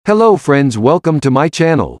Hello friends, welcome to my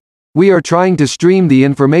channel. We are trying to stream the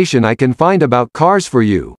information I can find about cars for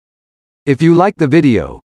you. If you like the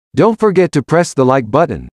video, don't forget to press the like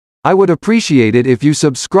button. I would appreciate it if you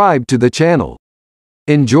subscribe to the channel.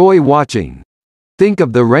 Enjoy watching. Think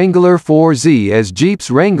of the Wrangler 4Z as Jeep's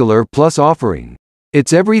Wrangler Plus offering.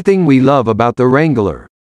 It's everything we love about the Wrangler.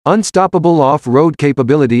 Unstoppable off-road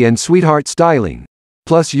capability and sweetheart styling,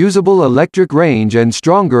 plus usable electric range and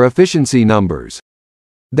stronger efficiency numbers.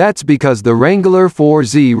 That's because the Wrangler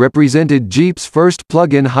 4Z represented Jeep's first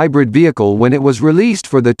plug-in hybrid vehicle when it was released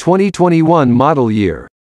for the 2021 model year.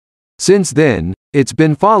 Since then, it's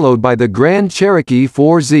been followed by the Grand Cherokee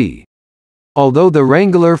 4Z. Although the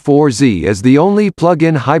Wrangler 4Z is the only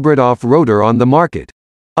plug-in hybrid off-roader on the market,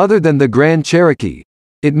 other than the Grand Cherokee,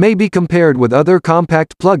 it may be compared with other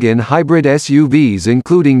compact plug-in hybrid SUVs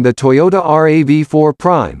including the Toyota RAV4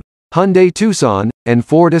 Prime, Hyundai Tucson, and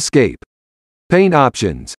Ford Escape. Paint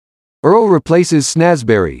options. Earl replaces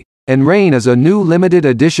Snazberry, and Rain is a new limited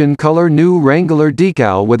edition color new Wrangler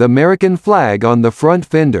decal with American flag on the front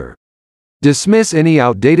fender. Dismiss any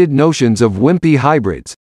outdated notions of wimpy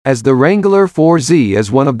hybrids, as the Wrangler 4Z is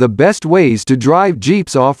one of the best ways to drive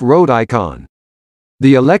Jeep's off-road icon.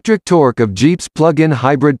 The electric torque of Jeep's plug-in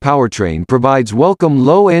hybrid powertrain provides welcome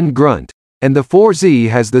low-end grunt, and the 4Z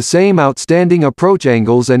has the same outstanding approach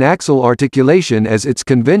angles and axle articulation as its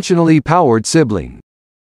conventionally powered sibling.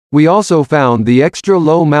 We also found the extra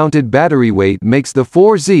low mounted battery weight makes the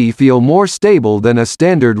 4Z feel more stable than a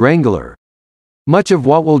standard Wrangler. Much of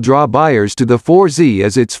what will draw buyers to the 4Z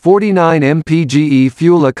is its 49 mpge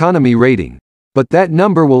fuel economy rating, but that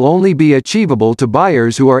number will only be achievable to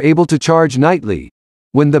buyers who are able to charge nightly.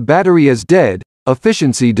 When the battery is dead,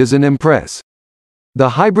 efficiency doesn't impress.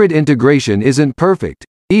 The hybrid integration isn't perfect,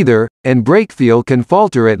 either, and brake feel can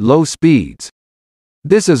falter at low speeds.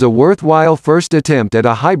 This is a worthwhile first attempt at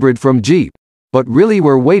a hybrid from Jeep, but really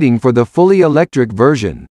we're waiting for the fully electric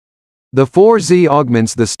version. The 4Z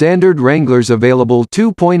augments the standard Wrangler's available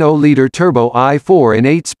 2.0-liter turbo i4 and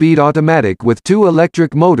 8-speed automatic with 2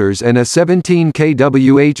 electric motors and a 17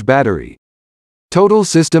 kWh battery. Total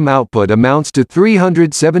system output amounts to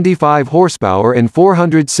 375 horsepower and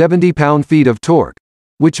 470 pound-feet of torque,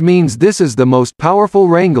 which means this is the most powerful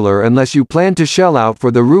Wrangler unless you plan to shell out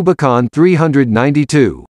for the Rubicon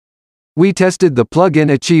 392. We tested the plug-in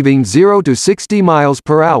achieving 0 to 60 miles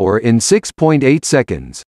per hour in 6.8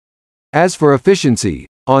 seconds. As for efficiency,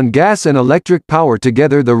 on gas and electric power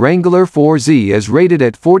together the Wrangler 4Z is rated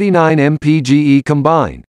at 49 mpge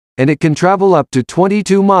combined, and it can travel up to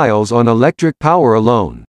 22 miles on electric power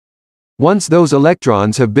alone. Once those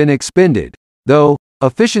electrons have been expended, though,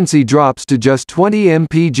 efficiency drops to just 20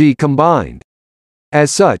 mpg combined.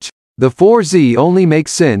 As such, the 4Z only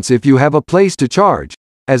makes sense if you have a place to charge,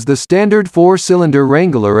 as the standard 4-cylinder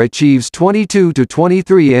Wrangler achieves 22 to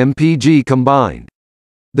 23 mpg combined.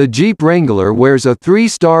 The Jeep Wrangler wears a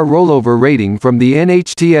 3-star rollover rating from the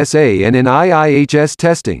NHTSA, and in IIHS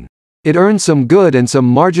testing, it earned some good and some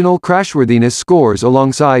marginal crashworthiness scores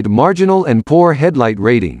alongside marginal and poor headlight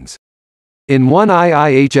ratings. In one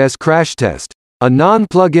IIHS crash test, a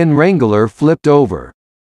non-plug-in Wrangler flipped over.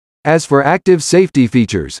 As for active safety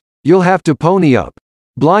features, you'll have to pony up.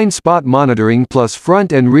 Blind spot monitoring plus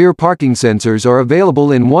front and rear parking sensors are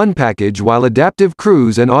available in one package while adaptive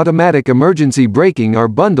cruise and automatic emergency braking are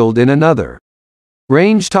bundled in another.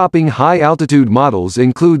 Range-topping high-altitude models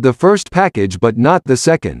include the first package but not the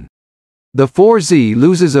second. The 4Z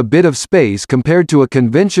loses a bit of space compared to a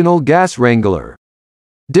conventional gas Wrangler.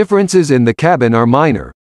 Differences in the cabin are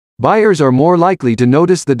minor. Buyers are more likely to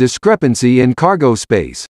notice the discrepancy in cargo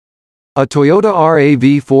space. A Toyota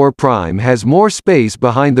RAV4 Prime has more space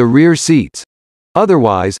behind the rear seats.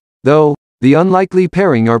 Otherwise, though, the unlikely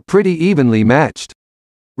pairing are pretty evenly matched.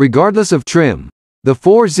 Regardless of trim, the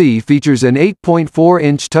 4Z features an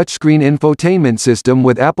 8.4-inch touchscreen infotainment system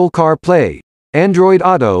with Apple CarPlay, Android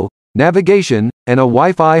Auto, navigation, and a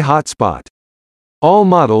Wi-Fi hotspot. All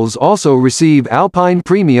models also receive Alpine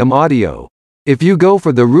Premium Audio. If you go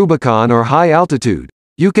for the Rubicon or high altitude,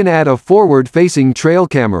 you can add a forward-facing trail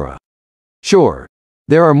camera. Sure,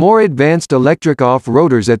 there are more advanced electric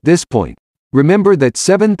off-roaders at this point. Remember that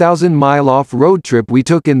 7,000-mile off-road trip we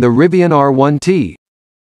took in the Rivian R1T?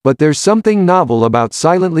 But there's something novel about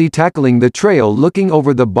silently tackling the trail looking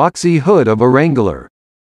over the boxy hood of a Wrangler.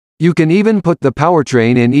 You can even put the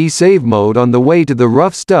powertrain in e-save mode on the way to the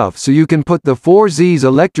rough stuff so you can put the 4Z's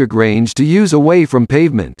electric range to use away from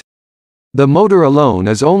pavement. The motor alone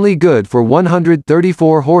is only good for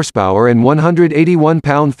 134 horsepower and 181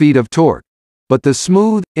 pound-feet of torque, but the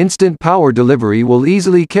smooth, instant power delivery will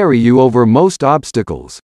easily carry you over most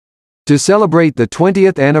obstacles. To celebrate the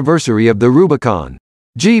 20th anniversary of the Rubicon,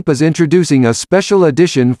 Jeep is introducing a special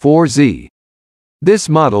edition 4Z. This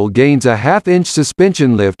model gains a half-inch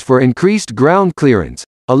suspension lift for increased ground clearance,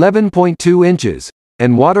 11.2 inches,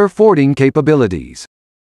 and water fording capabilities.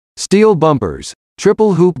 Steel bumpers,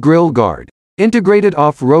 triple hoop grille guard, integrated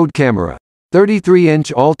off-road camera,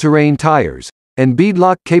 33-inch all-terrain tires, and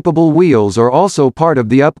beadlock-capable wheels are also part of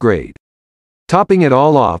the upgrade. Topping it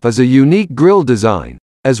all off is a unique grille design,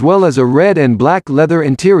 as well as a red and black leather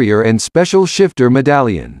interior and special shifter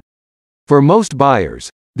medallion. For most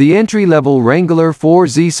buyers, the entry-level Wrangler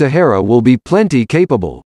 4Z Sahara will be plenty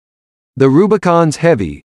capable. The Rubicon's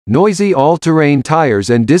heavy, noisy all-terrain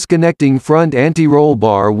tires and disconnecting front anti-roll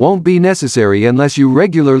bar won't be necessary unless you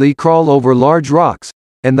regularly crawl over large rocks,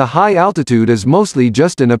 and the high altitude is mostly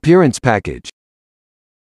just an appearance package.